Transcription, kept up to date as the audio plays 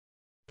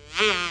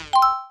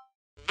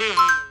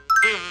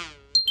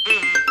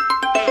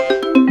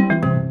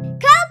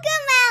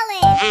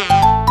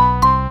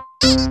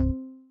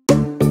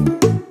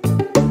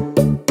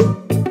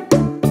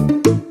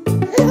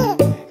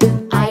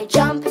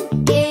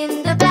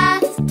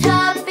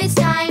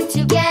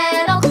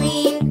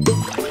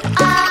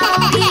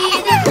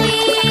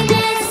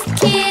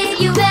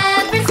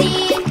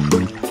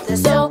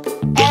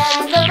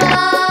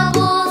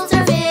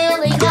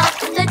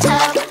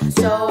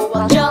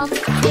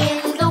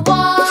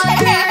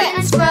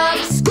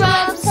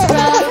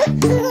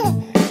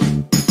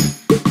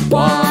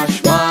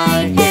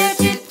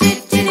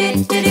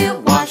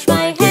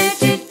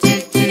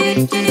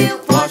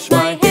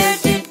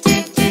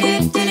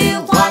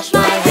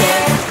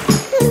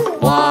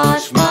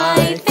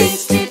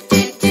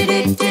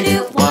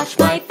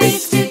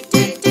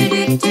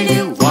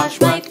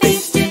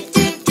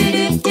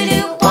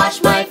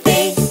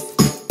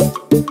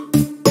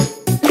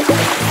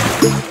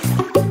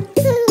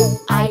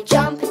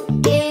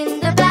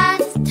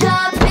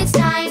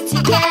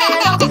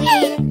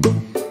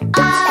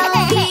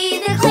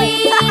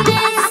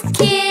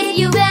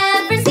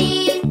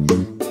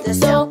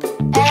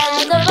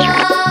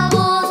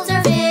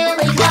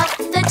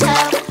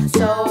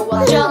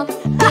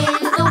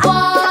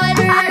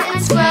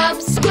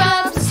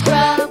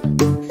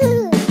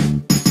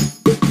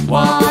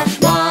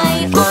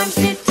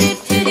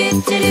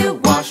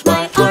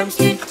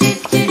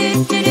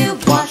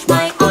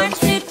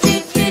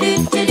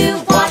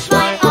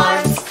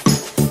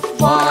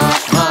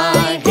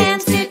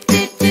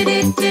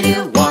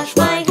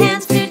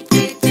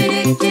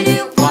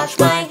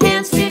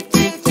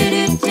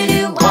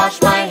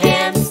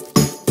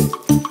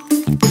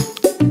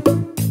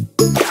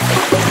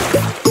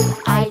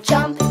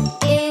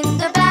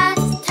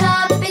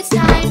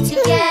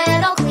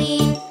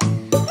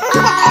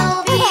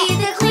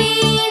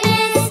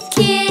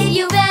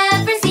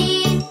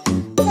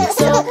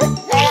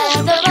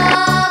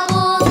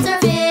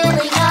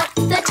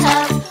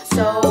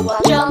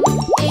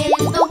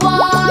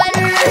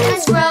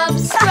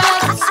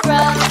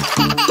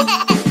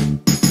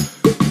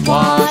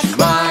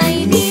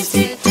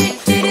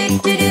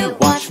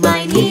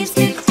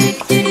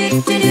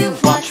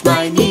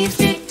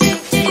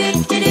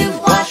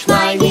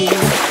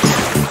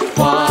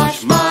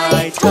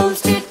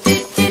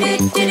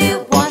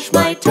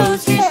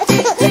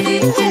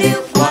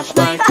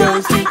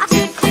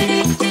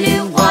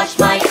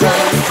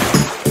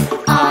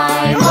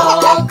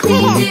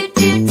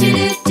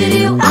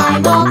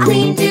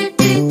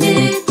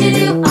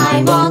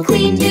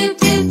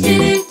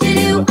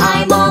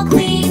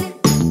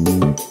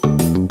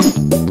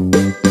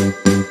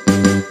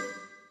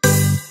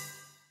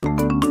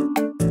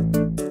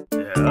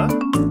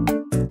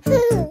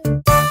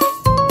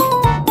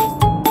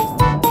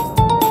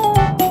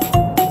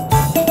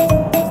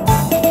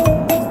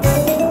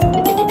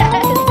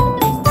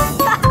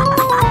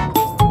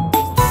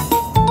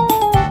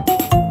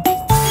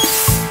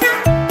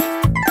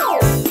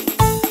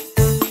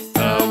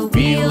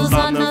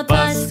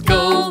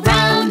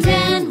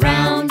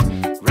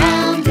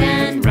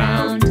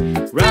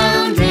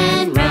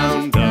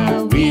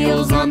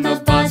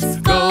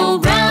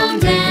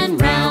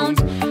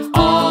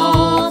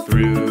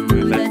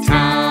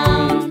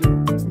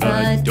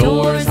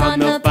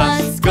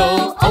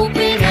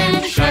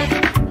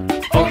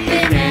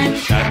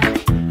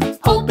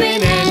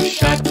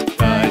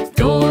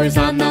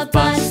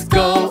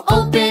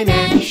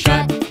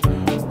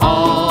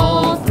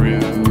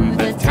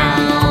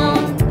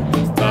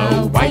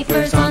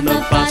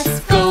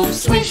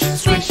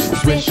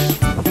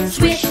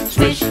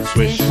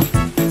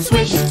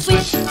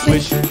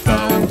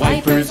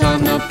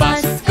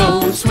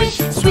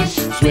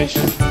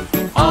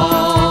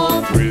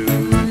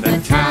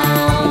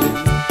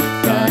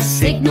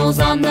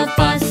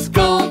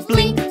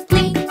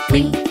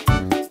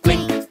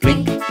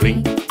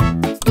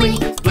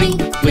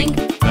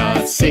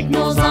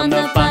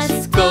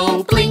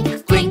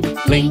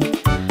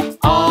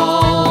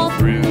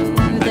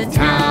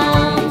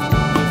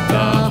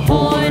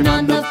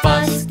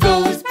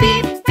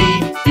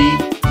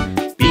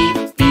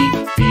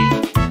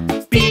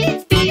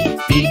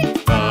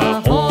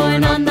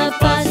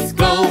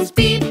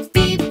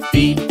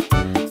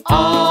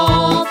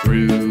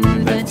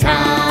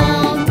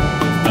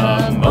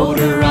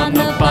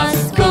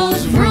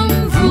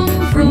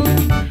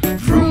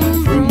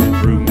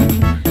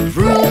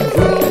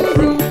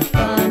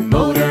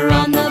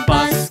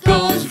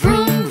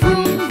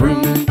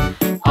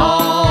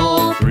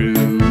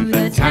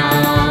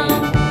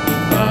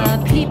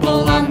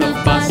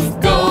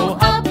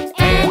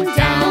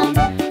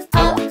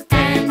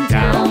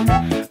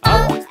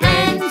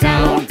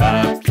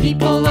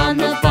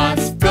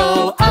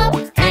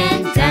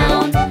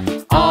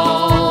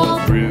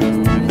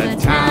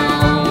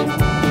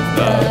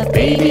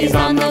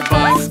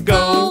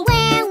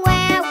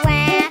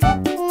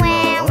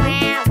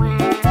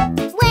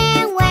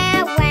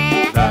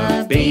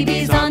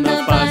babies on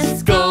the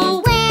bus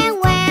go wah,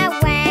 wah,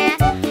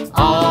 wah,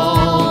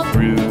 all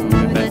through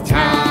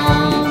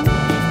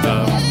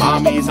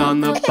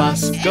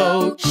bus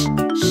go.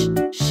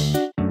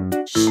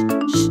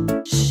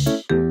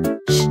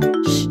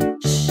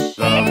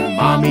 The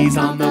mommies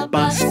on the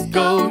bus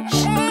go.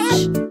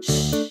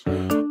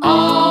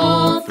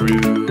 All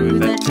through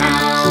the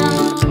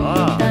town.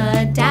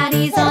 The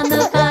daddies on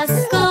the bus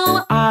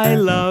go. I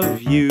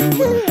love you,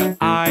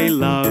 I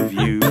love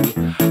you,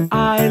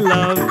 I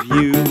love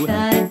you.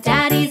 The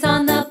daddies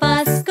on the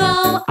bus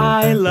go.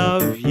 I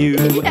love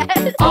you.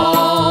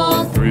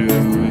 All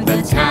through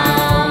the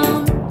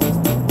town.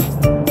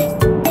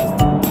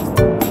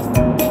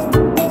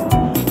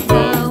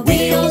 The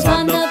wheels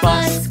on the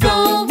bus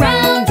go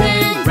round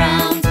and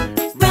round,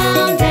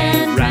 round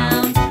and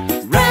round,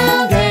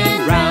 round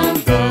and round.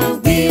 The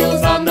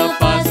wheels on the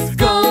bus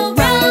go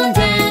round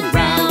and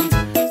round,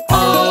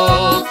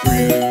 all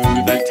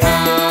through the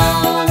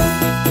town.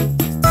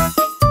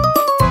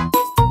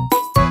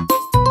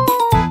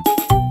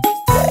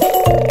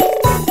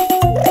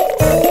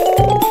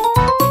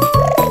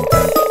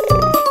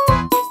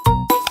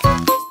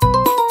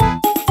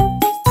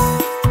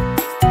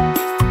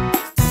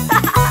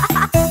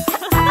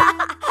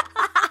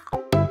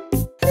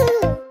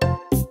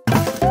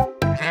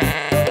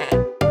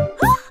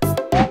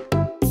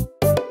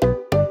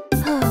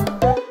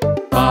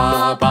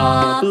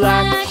 Baba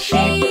Black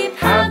Sheep,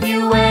 have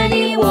you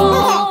any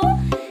wool?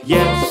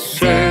 Yes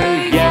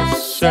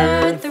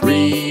sir,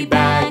 3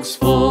 bags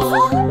full.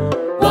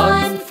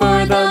 One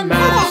for the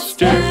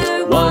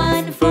master,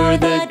 one for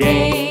the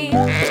dame,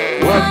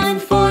 one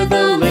for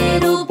the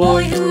little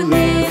boy who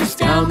lives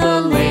down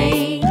the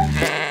lane.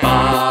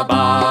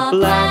 Baba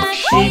Black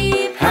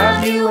Sheep,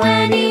 have you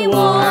any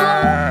wool?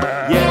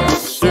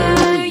 Yes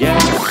sir,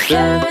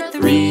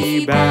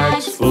 3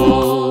 bags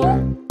full.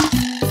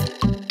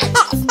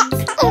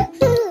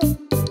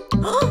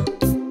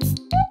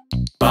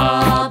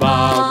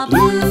 Baba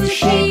Blue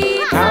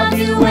Sheep, have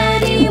you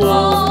any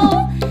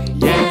wool?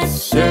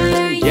 Yes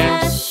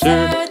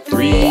sir,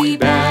 3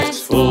 bags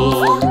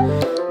full.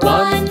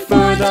 One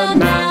for the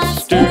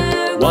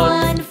master,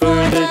 one for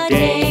the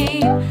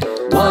dame,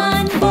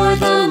 one for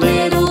the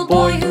little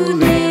boy who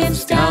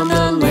lives down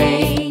the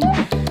lane.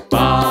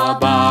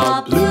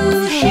 Baba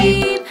Blue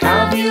Sheep,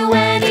 have you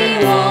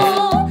any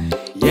wool?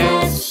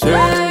 Yes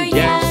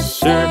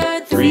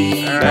sir,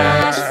 3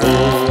 bags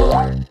full.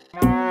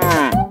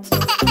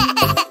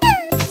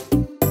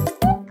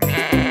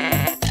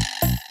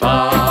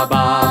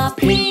 Baba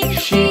Pink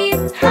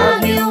Sheep,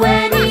 have you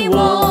any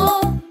wool?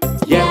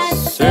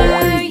 Yes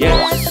sir,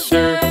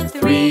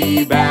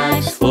 3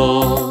 bags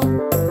full.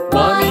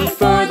 One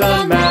for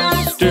the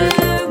master,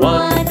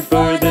 one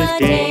for the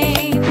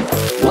dame,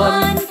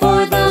 one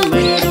for the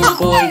little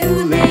boy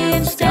who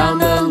lives down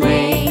the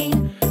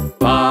lane.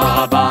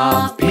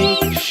 Baba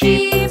Pink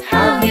Sheep,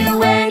 have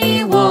you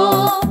any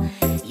wool?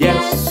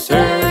 Yes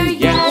sir,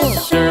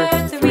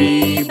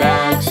 3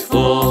 bags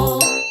full.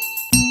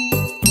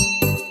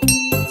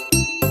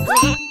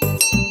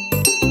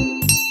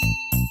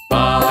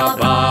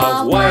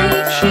 Baba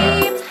White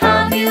Sheep,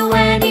 have you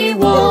any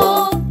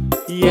wool?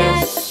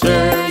 Yes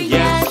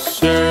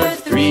sir,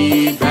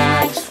 3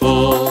 bags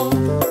full.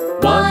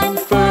 One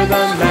for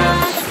the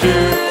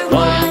master,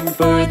 one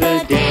for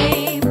the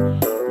dame,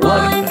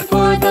 one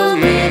for the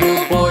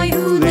little boy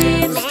who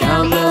lives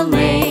down the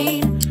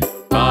lane.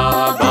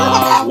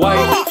 Baba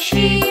White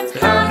Sheep,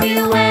 have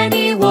you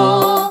any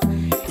wool?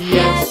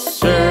 Yes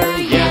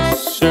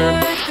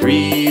sir,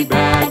 3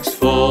 bags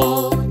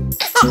full.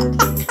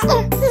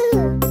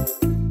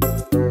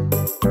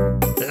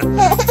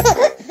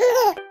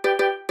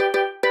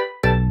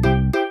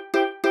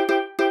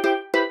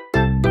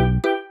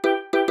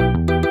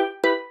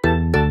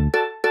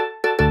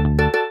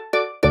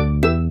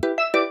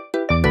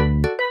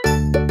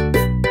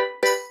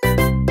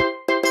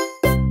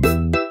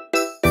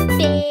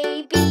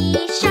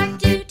 Baby shark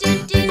doo doo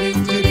doo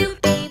doo doo.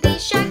 Baby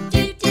shark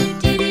doo doo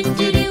doo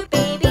doo doo.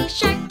 Baby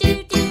shark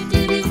doo doo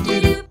doo doo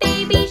doo.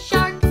 Baby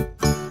shark.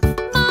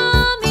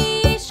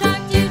 Mommy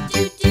shark doo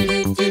doo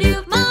doo doo doo.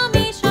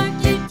 Mommy shark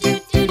doo doo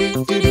doo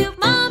doo doo.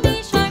 Mommy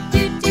shark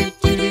doo doo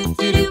doo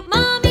doo doo.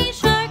 Mommy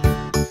shark.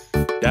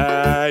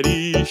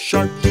 Daddy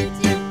Shark, doo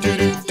doo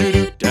doo doo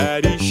doo.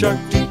 Daddy Shark,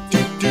 doo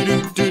doo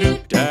doo doo doo.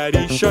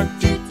 Daddy Shark,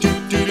 doo doo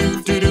doo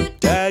doo doo.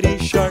 Daddy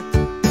Shark.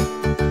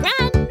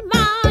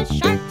 Grandma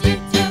shark doo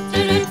doo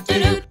doo doo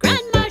doo.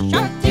 Grandma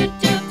shark doo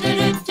doo doo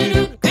doo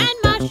doo.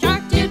 Grandma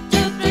shark doo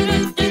doo doo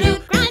doo doo.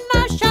 Grandma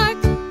shark.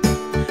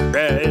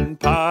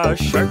 Grandpa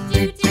Shark,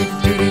 doo doo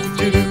doo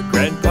doo doo.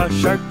 Grandpa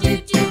Shark, doo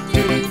doo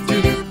doo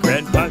doo doo.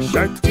 Grandpa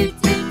Shark, doo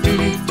doo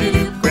doo doo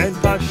doo.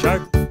 Grandpa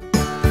Shark.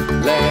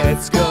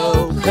 Let's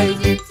go play.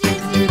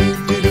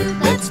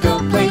 Let's go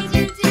play.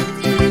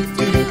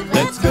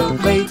 Let's go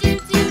play.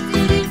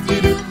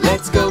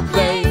 Let's go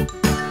play.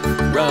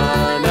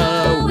 Run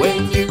away.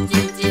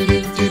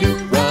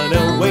 Run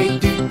away.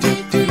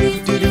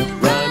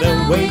 Run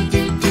away.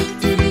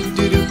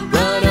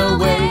 Run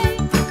away.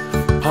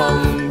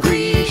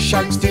 Hungry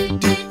sharks.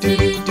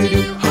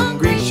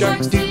 Hungry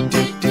sharks.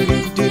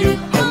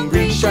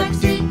 Hungry sharks.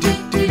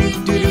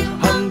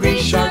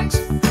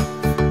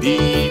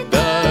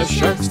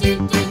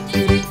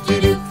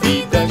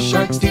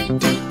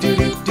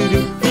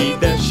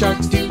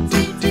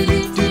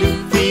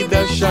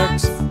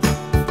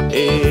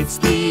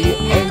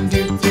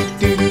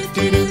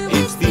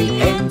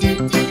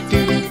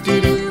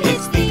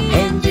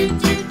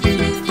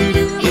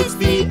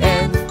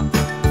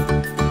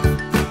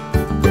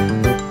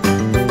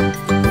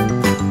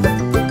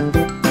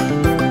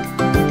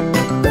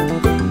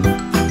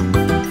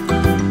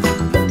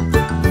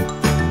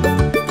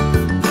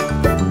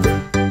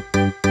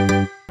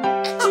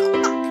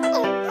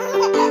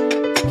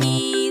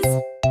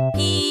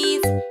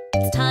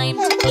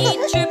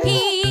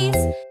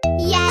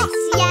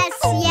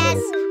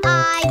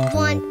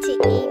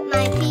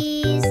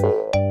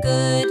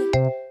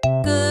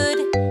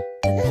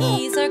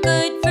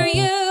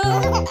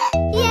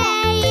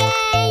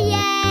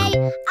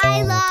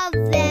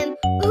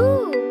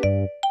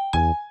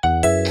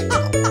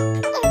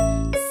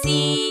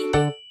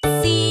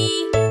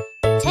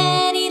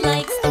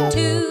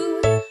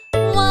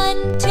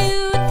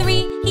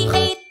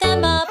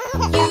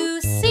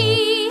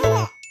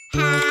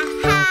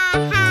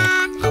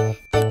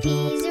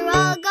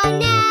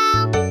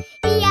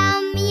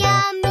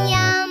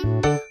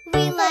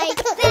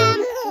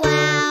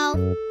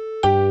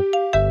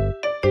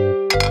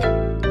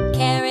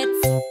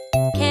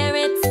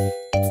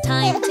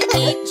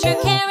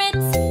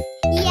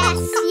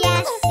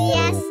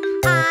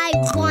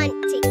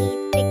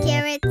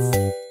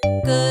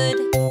 Good,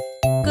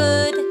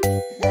 good.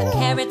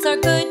 Carrots are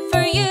good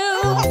for you.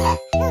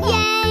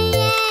 Yay,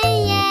 yay,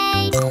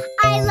 yay!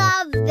 I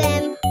love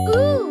them.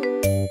 Ooh!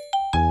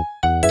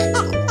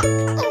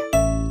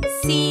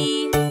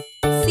 See,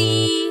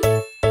 see.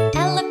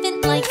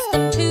 Elephant likes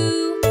them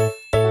too.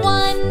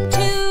 1,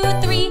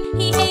 2, 3.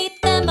 He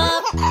ate them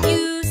up.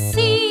 You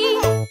see.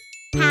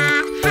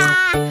 Ha, ha,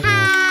 ha!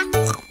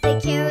 The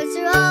carrots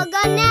are all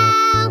gone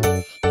now.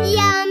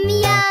 Yum,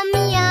 yum,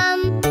 yum!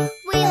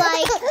 We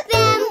like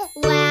them.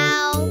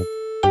 Wow!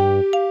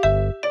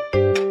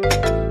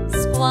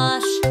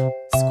 Squash,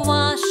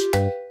 squash.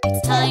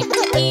 It's time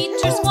to eat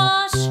your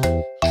squash.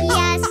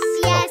 Yes,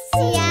 yes,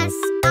 yes!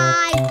 I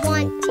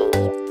want to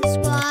eat the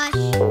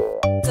squash.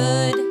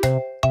 Good,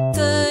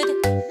 good.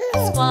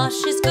 Squash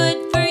is good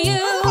for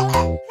you.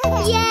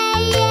 Yay,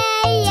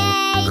 yay,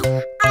 yay!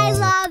 I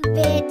love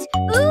it.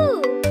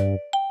 Ooh!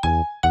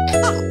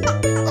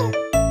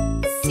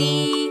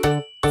 See,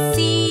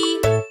 see.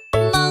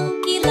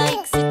 Monkey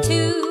likes it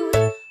too.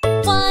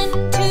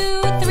 1,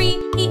 2, 3.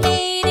 He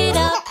ate it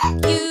up.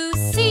 You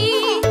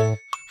see.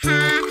 Ha,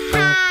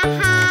 ha,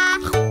 ha!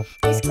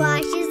 The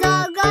squash is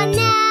all gone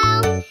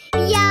now.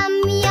 Yum,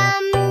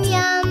 yum,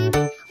 yum!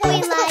 We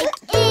like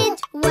it.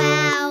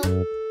 Wow!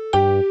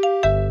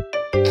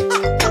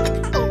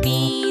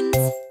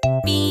 Beans,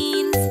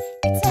 beans.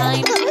 It's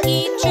time to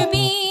eat your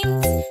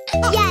beans.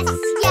 Yes,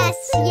 yes,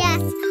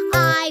 yes!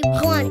 I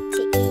want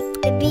to eat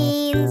the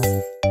beans.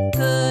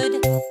 Good,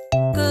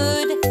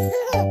 good.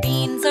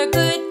 Beans are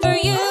good for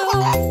you.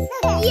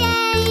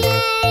 Yay,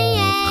 yay,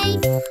 yay!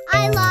 I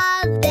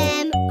love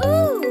them.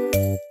 Ooh!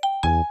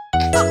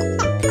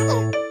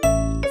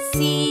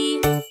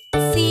 See,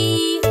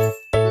 see.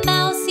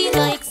 Mousy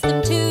likes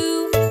them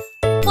too.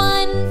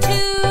 1,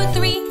 2,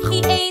 3. He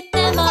ate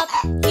them up.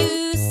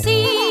 You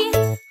see.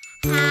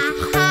 Ha,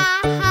 ha,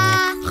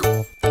 ha!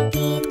 The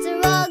beans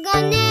are all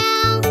gone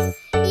now.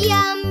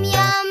 Yum,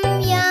 yum,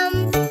 yum!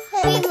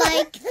 We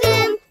like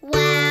them.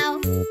 Wow!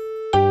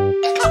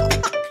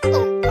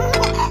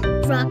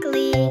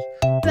 Broccoli,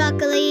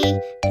 broccoli,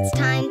 it's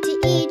time to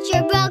eat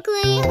your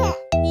broccoli.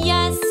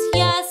 Yes,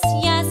 yes,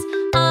 yes.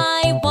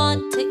 I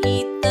want to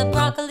eat the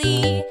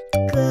broccoli.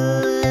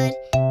 Good,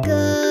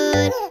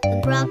 good, the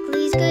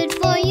broccoli's good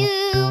for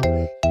you.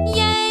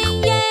 Yay,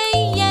 yay,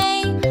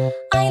 yay.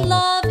 I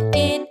love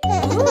it.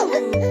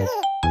 Ooh.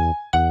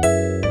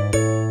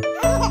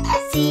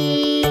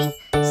 See,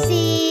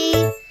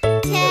 see,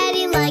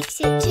 Teddy likes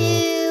it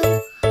too.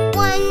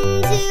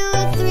 1,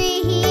 2,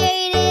 3, he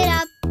ate it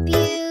up,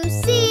 you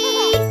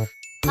see.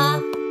 Ha,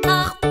 ha,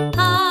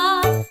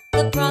 ha.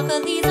 The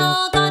broccoli's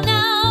all gone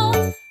now.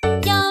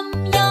 Yum,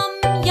 yum,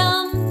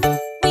 yum.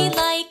 We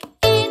like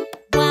it.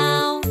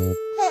 Wow.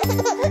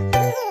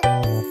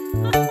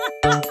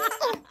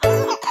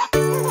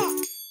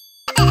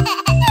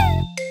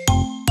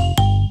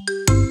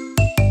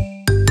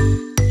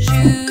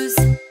 Shoes,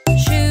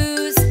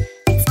 shoes.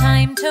 It's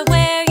time to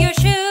wear your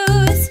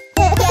shoes.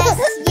 Yes,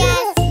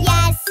 yes,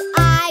 yes,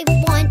 I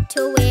want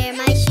to wear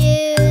my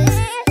shoes.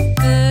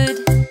 Good,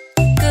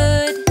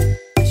 good.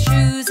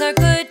 Shoes are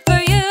good for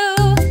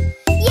you.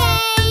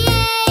 Yay,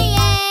 yay,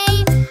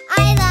 yay,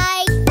 I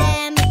like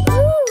them.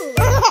 Ooh!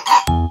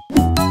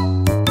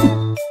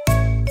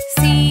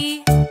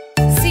 See,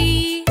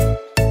 see.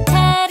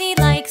 Teddy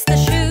likes the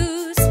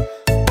shoes.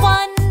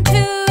 1,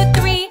 2,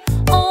 3.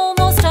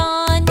 Almost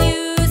on,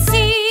 you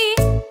see.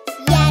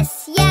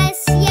 Yes,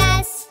 yes,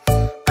 yes,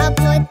 I'll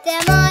put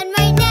them on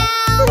right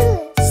now.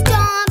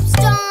 Stomp,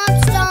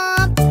 stomp,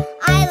 stomp,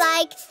 I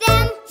like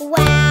them.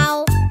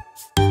 Wow!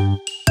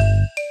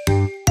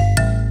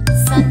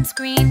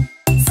 Sunscreen,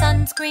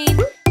 sunscreen.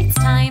 It's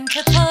time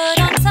to put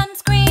on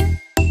sunscreen.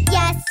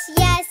 Yes,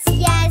 yes,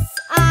 yes,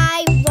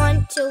 I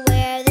want to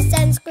wear the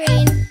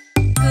sunscreen.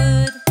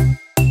 Good,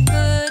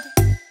 good.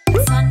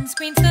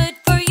 Sunscreen's good